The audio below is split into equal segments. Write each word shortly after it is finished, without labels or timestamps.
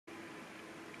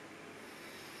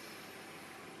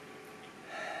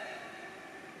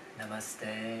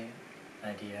Namaste,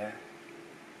 my dear.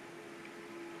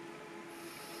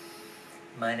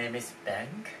 My name is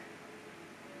Bank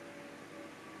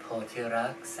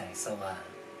Pothirak Sangsawang.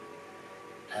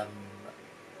 I'm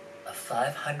a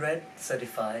 500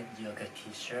 certified yoga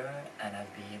teacher, and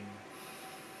I've been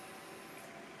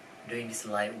doing this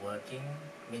light working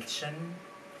mission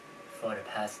for the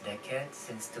past decade,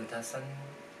 since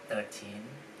 2013,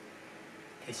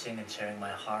 teaching and sharing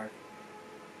my heart,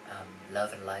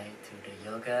 love and light through the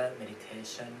yoga,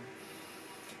 meditation,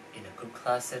 in a group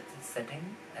class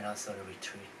setting, and also the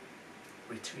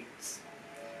retreats.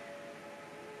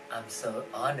 I'm so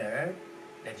honored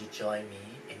that you join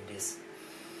me in this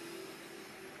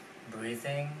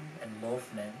breathing and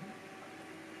movement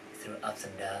through ups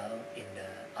and downs in the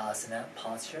asana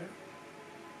posture,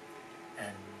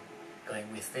 and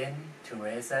going within to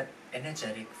raise that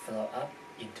energetic flow up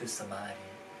into samadhi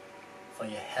for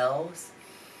your health,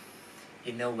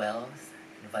 inner wealth,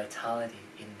 and vitality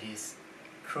in this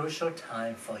crucial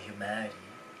time for humanity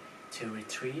to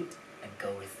retreat and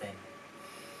go within.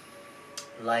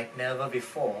 Like never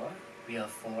before, we are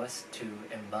forced to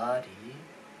embody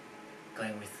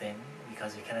going within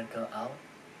because we cannot go out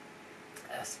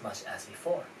as much as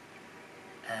before.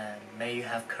 And may you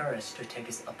have courage to take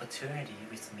this opportunity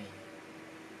with me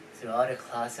throughout the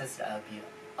classes that I'll be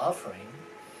offering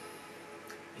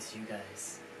with you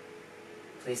guys.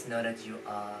 Please know that you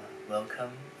are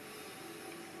welcome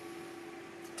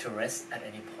to rest at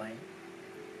any point.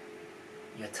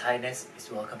 Your tiredness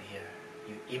is welcome here.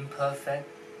 Your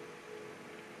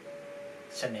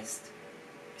imperfectionist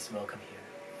is welcome here.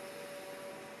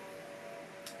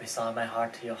 Resolve my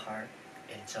heart to your heart.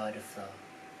 Enjoy the flow.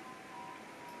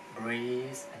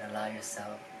 Breathe and allow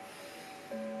yourself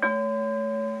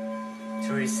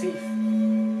to receive,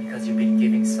 because you've been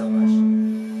giving so much.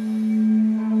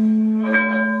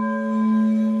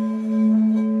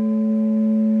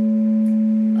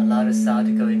 Allow the sound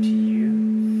to go into you.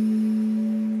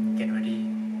 Get ready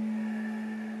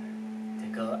to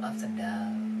go up and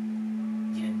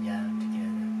down, yin and yang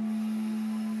together.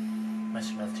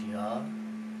 Much love to you all.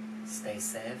 Stay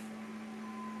safe.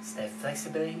 Stay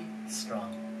flexibly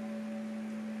strong.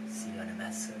 See you on the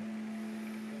mat soon.